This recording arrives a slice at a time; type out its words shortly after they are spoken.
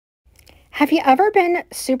Have you ever been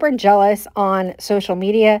super jealous on social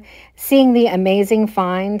media, seeing the amazing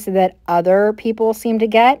finds that other people seem to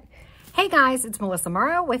get? Hey guys, it's Melissa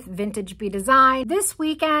Morrow with Vintage Redesign. This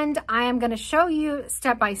weekend, I am going to show you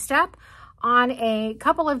step by step on a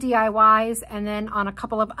couple of DIYs, and then on a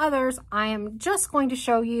couple of others, I am just going to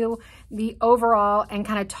show you the overall and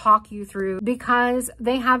kind of talk you through because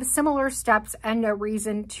they have similar steps and no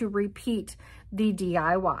reason to repeat the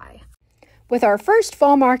DIY. With our first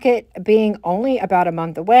fall market being only about a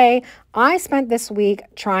month away, I spent this week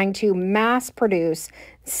trying to mass produce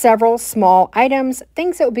several small items,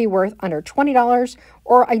 things that would be worth under $20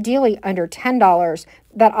 or ideally under $10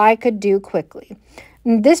 that I could do quickly.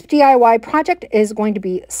 This DIY project is going to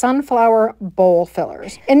be sunflower bowl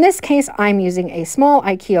fillers. In this case, I'm using a small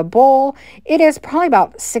IKEA bowl. It is probably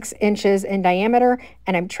about 6 inches in diameter,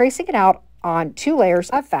 and I'm tracing it out on 2 layers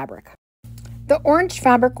of fabric. The orange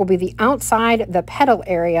fabric will be the outside, the petal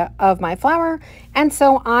area of my flower, and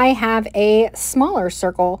so I have a smaller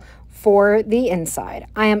circle for the inside.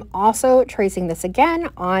 I am also tracing this again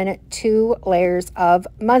on 2 layers of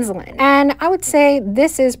muslin, and I would say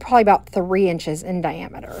this is probably about 3 inches in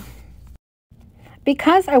diameter.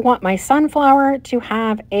 Because I want my sunflower to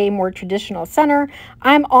have a more traditional center,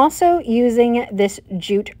 I'm also using this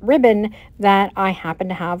jute ribbon that I happen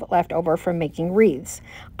to have left over from making wreaths.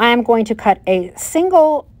 I am going to cut a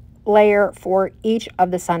single layer for each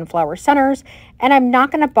of the sunflower centers, and I'm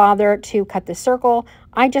not going to bother to cut the circle.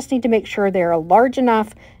 I just need to make sure they're large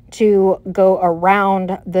enough to go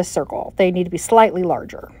around the circle. They need to be slightly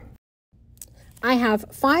larger. I have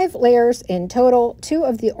 5 layers in total, 2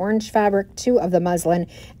 of the orange fabric, 2 of the muslin,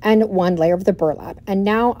 and 1 layer of the burlap. And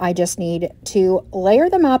now I just need to layer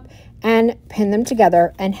them up and pin them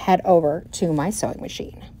together and head over to my sewing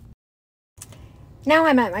machine. Now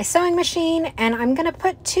I'm at my sewing machine, and I'm going to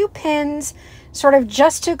put 2 pins sort of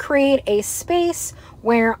just to create a space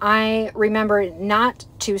where I remember not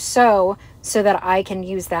to sew so that I can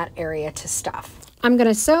use that area to stuff. I'm going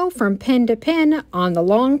to sew from pin to pin on the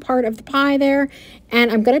long part of the pie there,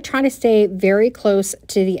 and I'm going to try to stay very close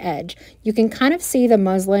to the edge. You can kind of see the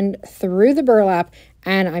muslin through the burlap,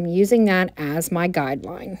 and I'm using that as my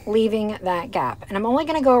guideline, leaving that gap. And I'm only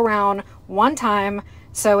going to go around 1 time,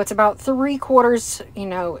 so it's about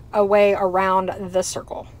 3/4, away around the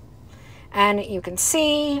circle. And you can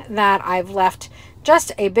see that I've left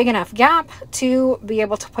just a big enough gap to be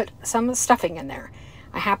able to put some stuffing in there.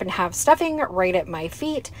 I happen to have stuffing right at my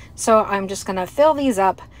feet, so I'm just going to fill these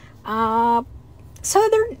up. So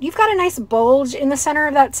you've got a nice bulge in the center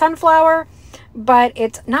of that sunflower, but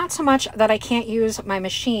it's not so much that I can't use my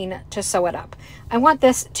machine to sew it up. I want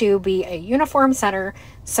this to be a uniform center,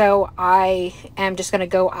 so I am just going to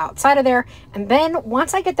go outside of there. And then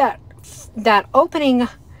once I get that opening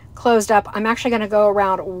closed up, I'm actually going to go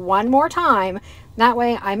around 1 more time. That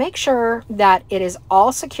way I make sure that it is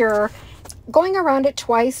all secure. Going around it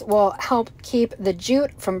twice will help keep the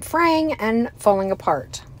jute from fraying and falling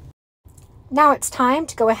apart. Now it's time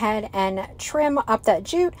to go ahead and trim up that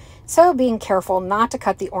jute, so being careful not to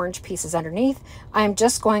cut the orange pieces underneath. I'm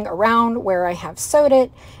just going around where I have sewed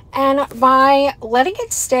it, and by letting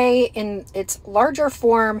it stay in its larger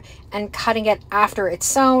form and cutting it after it's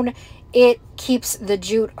sewn, it keeps the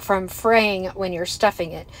jute from fraying when you're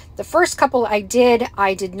stuffing it. The first couple I did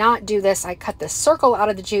not do this. I cut the circle out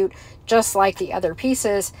of the jute just like the other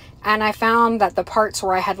pieces, and I found that the parts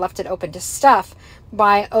where I had left it open to stuff,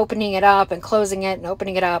 by opening it up and closing it and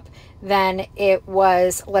opening it up, then it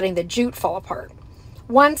was letting the jute fall apart.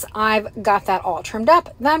 Once I've got that all trimmed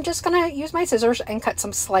up, then I'm just going to use my scissors and cut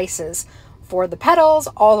some slices for the petals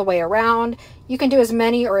all the way around. You can do as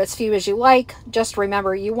many or as few as you like. Just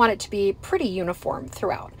remember, you want it to be pretty uniform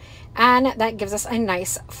throughout. And that gives us a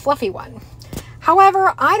nice fluffy one.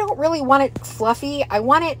 However, I don't really want it fluffy. I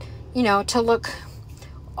want it, to look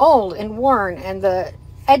old and worn and the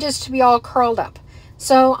edges to be all curled up.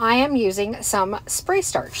 So I am using some spray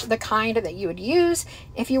starch, the kind that you would use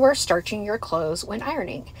if you were starching your clothes when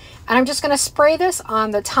ironing. And I'm just going to spray this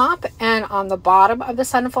on the top and on the bottom of the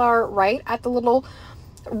sunflower, right at the little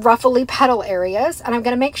ruffly petal areas. And I'm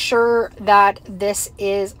going to make sure that this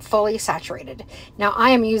is fully saturated. Now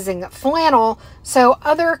I am using flannel, so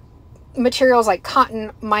other materials like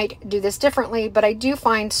cotton might do this differently, but I do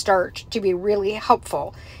find starch to be really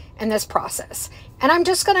helpful in this process. And I'm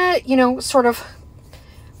just going to, sort of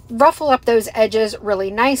ruffle up those edges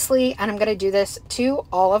really nicely, and I'm going to do this to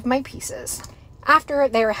all of my pieces. After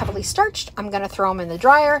they're heavily starched, I'm going to throw them in the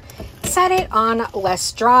dryer, set it on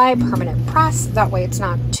less dry permanent press, that way it's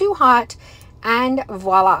not too hot, and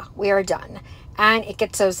voila, we are done. And it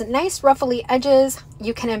gets those nice ruffly edges.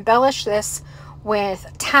 You can embellish this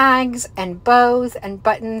with tags and bows and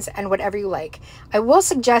buttons and whatever you like. I will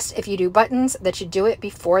suggest if you do buttons that you do it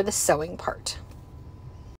before the sewing part.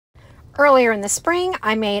 Earlier in the spring,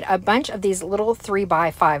 I made a bunch of these little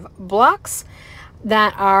 3x5 blocks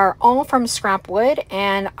that are all from scrap wood,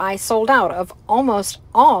 and I sold out of almost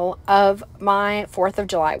all of my 4th of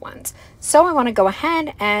July ones. So I want to go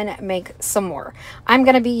ahead and make some more. I'm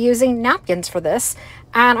going to be using napkins for this,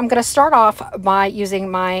 and I'm going to start off by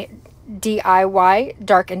using my DIY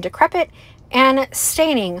Dark and Decrepit and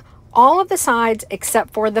staining all of the sides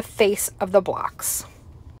except for the face of the blocks.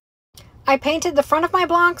 I painted the front of my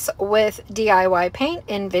blocks with DIY paint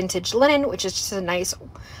in vintage linen, which is just a nice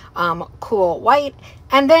cool white.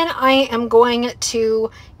 And then I am going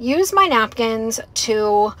to use my napkins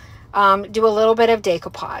to do a little bit of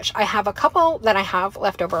decoupage. I have a couple that I have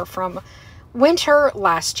left over from winter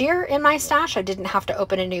last year in my stash. I didn't have to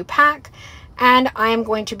open a new pack. And I am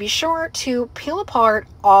going to be sure to peel apart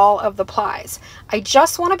all of the plies. I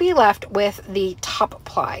just want to be left with the top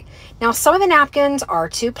ply. Now, some of the napkins are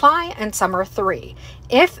 2-ply and some are 3.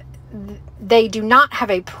 If they do not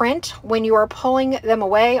have a print when you are pulling them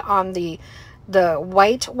away on the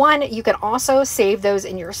white one, you can also save those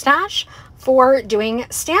in your stash for doing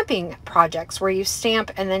stamping projects where you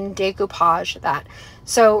stamp and then decoupage that.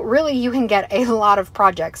 So really you can get a lot of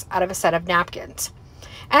projects out of a set of napkins.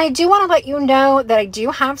 And I do want to let you know that I do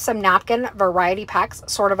have some napkin variety packs,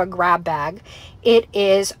 sort of a grab bag. It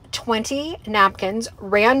is 20 napkins,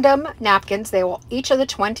 random napkins. Each of the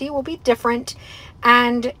 20 will be different,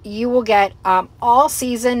 and you will get all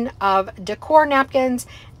season of decor napkins.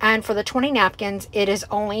 And for the 20 napkins, it is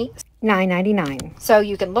only $9.99. So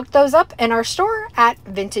you can look those up in our store at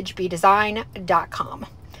vintagebedesign.com.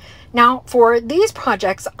 Now, for these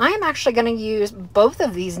projects, I'm actually going to use both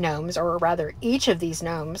of these gnomes, or rather each of these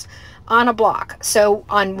gnomes, on a block. So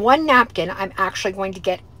on one napkin, I'm actually going to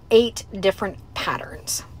get 8 different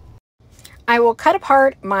patterns. I will cut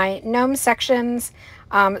apart my gnome sections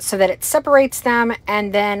so that it separates them,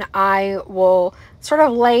 and then I will sort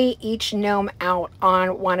of lay each gnome out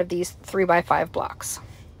on one of these 3x5 blocks.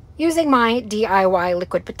 Using my DIY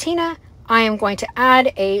liquid patina, I am going to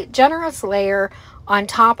add a generous layer on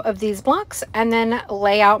top of these blocks and then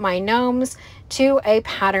lay out my gnomes to a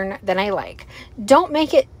pattern that I like. Don't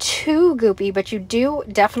make it too goopy, but you do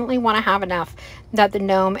definitely want to have enough that the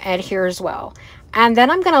gnome adheres well. And then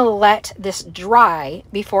I'm going to let this dry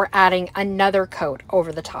before adding another coat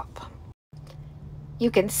over the top.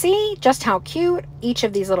 You can see just how cute each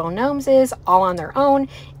of these little gnomes is all on their own.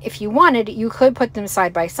 If you wanted, you could put them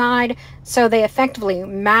side by side so they effectively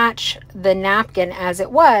match the napkin as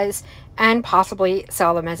it was, and possibly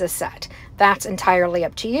sell them as a set. That's entirely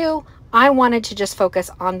up to you. I wanted to just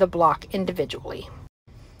focus on the block individually.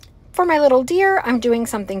 For my little deer, I'm doing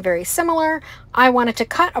something very similar. I wanted to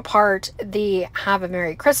cut apart the Have a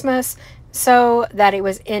Merry Christmas so that it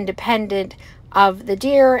was independent of the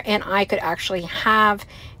deer, and I could actually have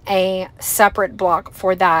a separate block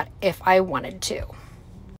for that if I wanted to.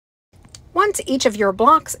 Once each of your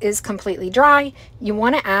blocks is completely dry, you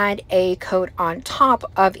want to add a coat on top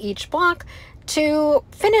of each block to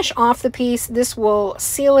finish off the piece. This will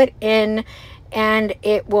seal it in, and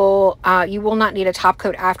it will you will not need a top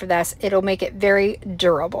coat after this. It'll make it very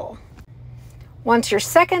durable. Once your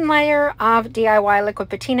second layer of DIY liquid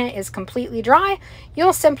patina is completely dry,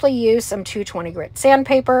 you'll simply use some 220 grit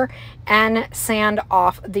sandpaper and sand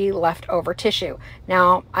off the leftover tissue.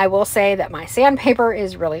 Now, I will say that my sandpaper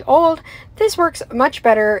is really old. This works much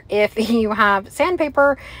better if you have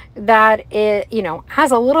sandpaper that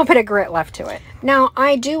has a little bit of grit left to it. Now,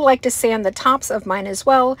 I do like to sand the tops of mine as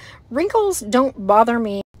well. Wrinkles don't bother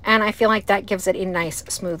me, and I feel like that gives it a nice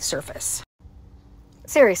smooth surface.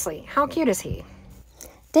 Seriously, how cute is he?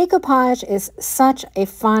 Decoupage is such a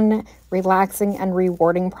fun, relaxing, and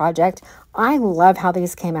rewarding project. I love how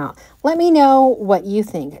these came out. Let me know what you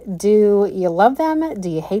think. Do you love them? Do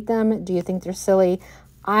you hate them? Do you think they're silly?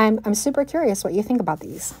 I'm super curious what you think about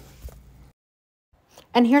these.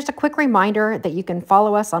 And here's a quick reminder that you can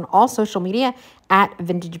follow us on all social media at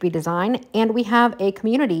Vintage Bee Design, and we have a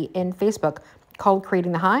community in Facebook called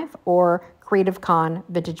Creating the Hive or Creative Con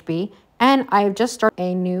Vintage Bee. And I've just started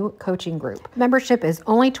a new coaching group. Membership is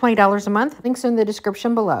only $20 a month. Links are in the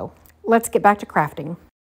description below. Let's get back to crafting.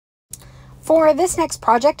 For this next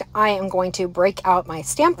project, I am going to break out my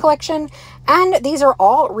stamp collection, and these are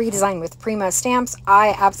all Redesign with Prima stamps.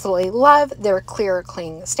 I absolutely love their clear,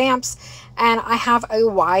 clean stamps, and I have a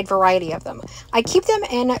wide variety of them. I keep them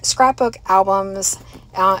in scrapbook albums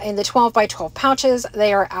in the 12 by 12 pouches.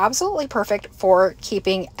 They are absolutely perfect for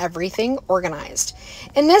keeping everything organized.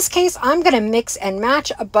 In this case, I'm going to mix and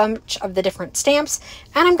match a bunch of the different stamps,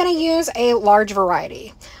 and I'm going to use a large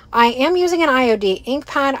variety. I am using an IOD ink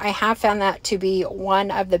pad. I have found that to be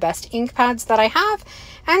one of the best ink pads that I have.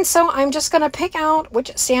 And so I'm just going to pick out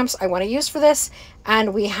which stamps I want to use for this.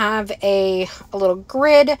 And we have a little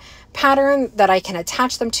grid pattern that I can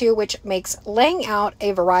attach them to, which makes laying out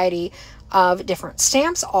a variety of different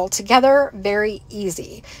stamps all together very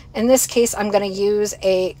easy. In this case, I'm going to use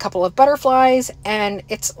a couple of butterflies, and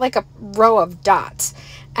it's like a row of dots.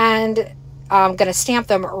 And I'm going to stamp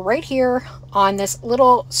them right here on this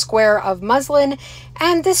little square of muslin.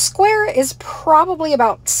 And this square is probably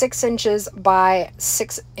about 6 inches by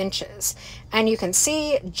 6 inches. And you can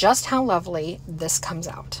see just how lovely this comes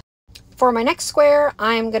out. For my next square,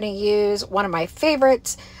 I'm going to use one of my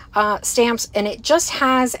favorites stamps, and it just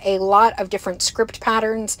has a lot of different script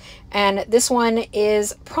patterns. And this one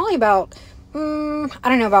is probably about I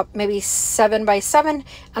don't know, about maybe 7 by 7, and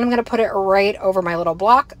I'm going to put it right over my little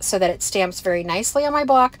block so that it stamps very nicely on my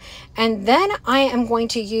block. And then I am going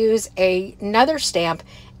to use another stamp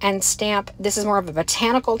and stamp, this is more of a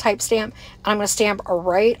botanical type stamp, and I'm going to stamp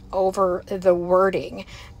right over the wording,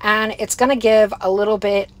 and it's going to give a little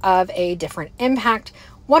bit of a different impact.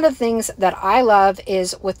 One of the things that I love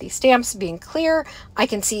is with these stamps being clear, I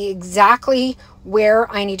can see exactly where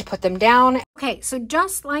I need to put them down. Okay, so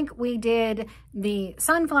just like we did the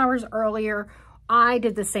sunflowers earlier, I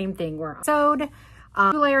did the same thing where I sewed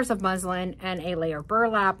 2 layers of muslin and a layer of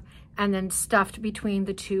burlap, and then stuffed between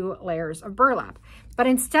the 2 layers of burlap. But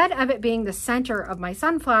instead of it being the center of my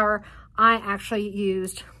sunflower, I actually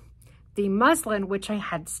used the muslin, which I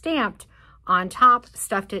had stamped on top,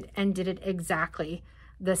 stuffed it, and did it exactly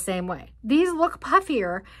the same way. These look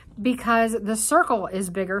puffier because the circle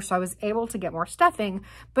is bigger, so I was able to get more stuffing,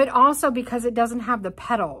 but also because it doesn't have the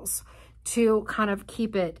petals to kind of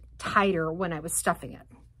keep it tighter when I was stuffing it.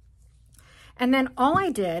 And then all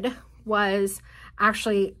I did was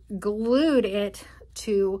actually glued it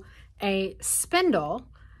to a spindle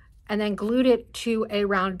and then glued it to a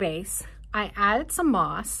round base. I added some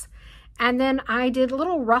moss, and then I did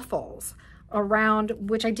little ruffles around,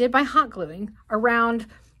 which I did by hot gluing, around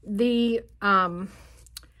the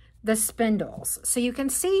spindles. So you can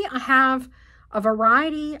see I have a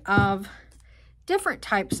variety of different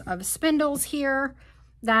types of spindles here,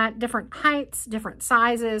 that different heights, different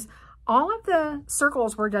sizes. All of the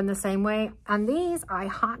circles were done the same way. On these, I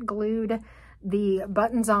hot glued the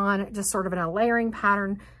buttons on just sort of in a layering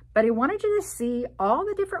pattern, but I wanted you to see all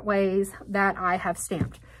the different ways that I have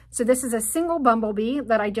stamped. So this is a single bumblebee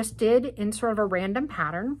that I just did in sort of a random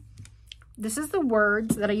pattern. This is the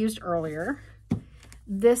words that I used earlier.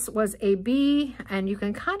 This was a bee, and you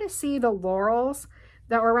can kind of see the laurels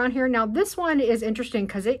that were around here. Now this one is interesting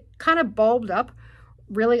because it kind of bulbed up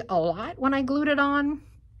really a lot when I glued it on,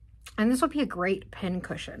 and this would be a great pin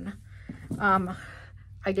cushion.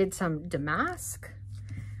 I did some damask.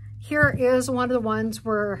 Here is one of the ones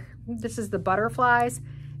where this is the butterflies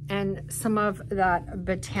and some of that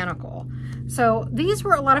botanical. So these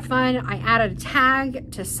were a lot of fun. I added a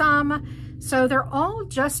tag to some. So they're all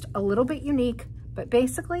just a little bit unique, but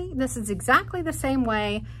basically this is exactly the same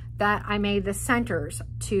way that I made the centers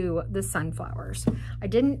to the sunflowers. I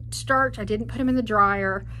didn't starch, I didn't put them in the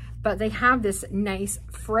dryer, but they have this nice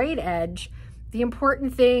frayed edge. The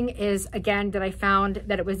important thing is, again, that I found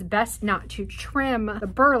that it was best not to trim the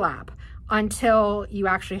burlap until you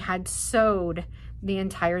actually had sewed the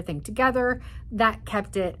entire thing together. That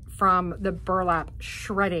kept it from the burlap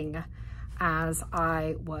shredding as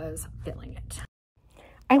I was filling it.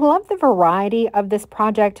 I love the variety of this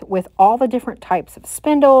project with all the different types of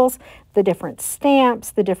spindles, the different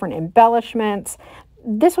stamps, the different embellishments.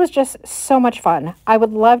 This was just so much fun. I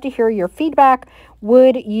would love to hear your feedback.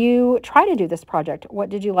 Would you try to do this project? What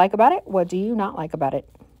did you like about it? What do you not like about it?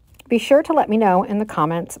 Be sure to let me know in the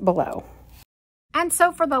comments below. And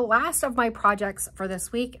so for the last of my projects for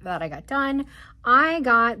this week that I got done, I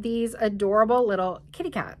got these adorable little kitty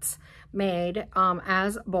cats made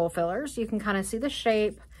as bowl fillers. You can kind of see the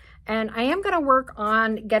shape. And I am going to work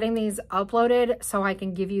on getting these uploaded so I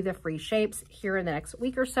can give you the free shapes here in the next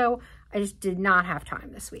week or so. I just did not have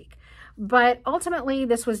time this week. But ultimately,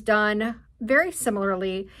 this was done very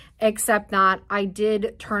similarly, except that I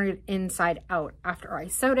did turn it inside out after I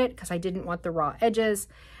sewed it because I didn't want the raw edges.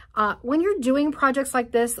 When you're doing projects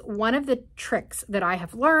like this, one of the tricks that I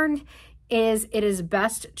have learned is it is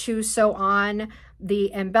best to sew on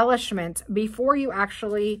the embellishments before you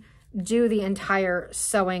actually do the entire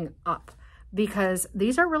sewing up, because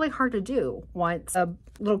these are really hard to do once a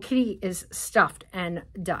little kitty is stuffed and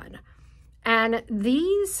done. And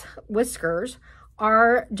these whiskers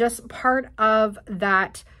are just part of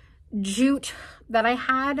that jute that I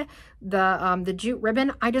had, the jute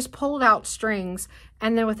ribbon. I just pulled out strings,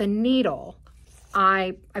 and then with a needle,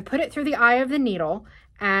 I put it through the eye of the needle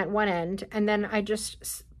at one end, and then I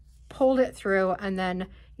just pulled it through and then,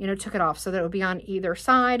 you know, took it off so that it would be on either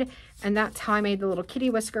side. And that's how I made the little kitty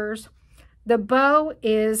whiskers. The bow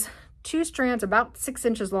is 2 strands about 6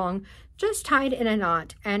 inches long, just tied in a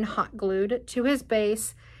knot and hot glued to his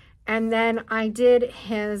base. And then I did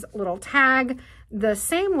his little tag the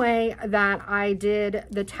same way that I did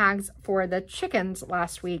the tags for the chickens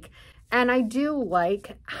last week. And I do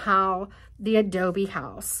like how the Adobe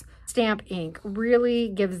House stamp ink really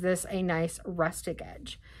gives this a nice rustic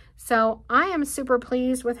edge. So I am super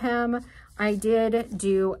pleased with him. I did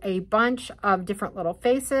do a bunch of different little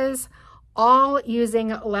faces, all using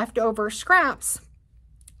leftover scraps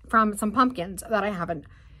from some pumpkins that I haven't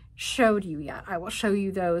showed you yet. I will show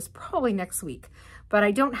you those probably next week, but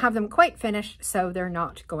I don't have them quite finished, so they're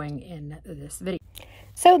not going in this video.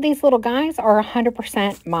 So these little guys are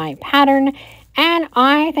 100% my pattern, and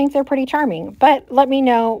I think they're pretty charming, but let me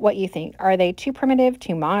know what you think. Are they too primitive,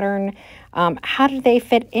 too modern? How do they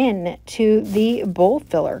fit in to the bowl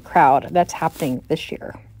filler crowd that's happening this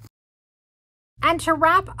year? And to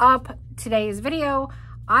wrap up today's video,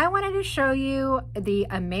 I wanted to show you the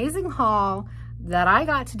amazing haul that I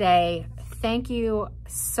got today. Thank you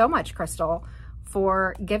so much, Crystal,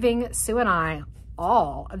 for giving Sue and I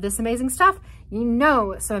all of this amazing stuff. You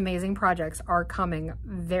know, some amazing projects are coming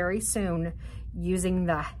very soon, using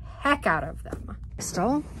the heck out of them.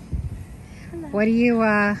 Crystal, what do you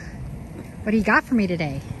got for me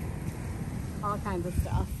today? All kinds of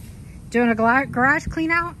stuff. Doing a garage clean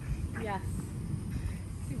out? Yes.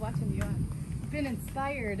 See, watching you, I've been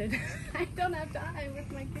inspired, and I don't have time with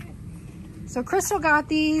my kids. So Crystal got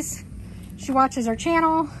these. She watches our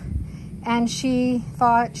channel, and she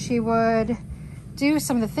thought she would do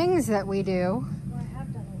some of the things that we do. Well, I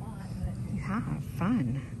have done a lot, but You have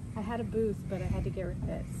fun. I had a booth, but I had to get rid of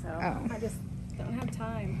it, so I just don't have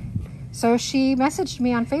time. So she messaged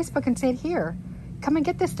me on Facebook and said, here, come and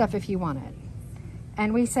get this stuff if you want it.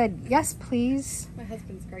 And we said, yes, please. My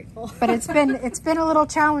husband's grateful. But it's been a little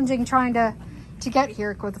challenging trying to get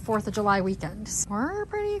here with the 4th of July weekend. So we're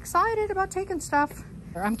pretty excited about taking stuff.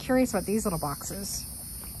 I'm curious about these little boxes.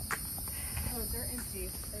 Oh, they're empty.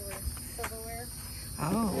 They were silverware.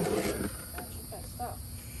 Oh. That stuff.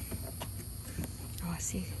 Oh, I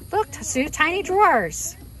see. Look, Sue, tiny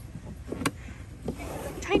drawers.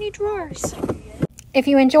 Tiny drawers. If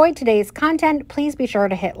you enjoyed today's content, please be sure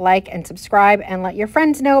to hit like and subscribe and let your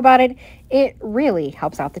friends know about it. It really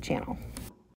helps out the channel.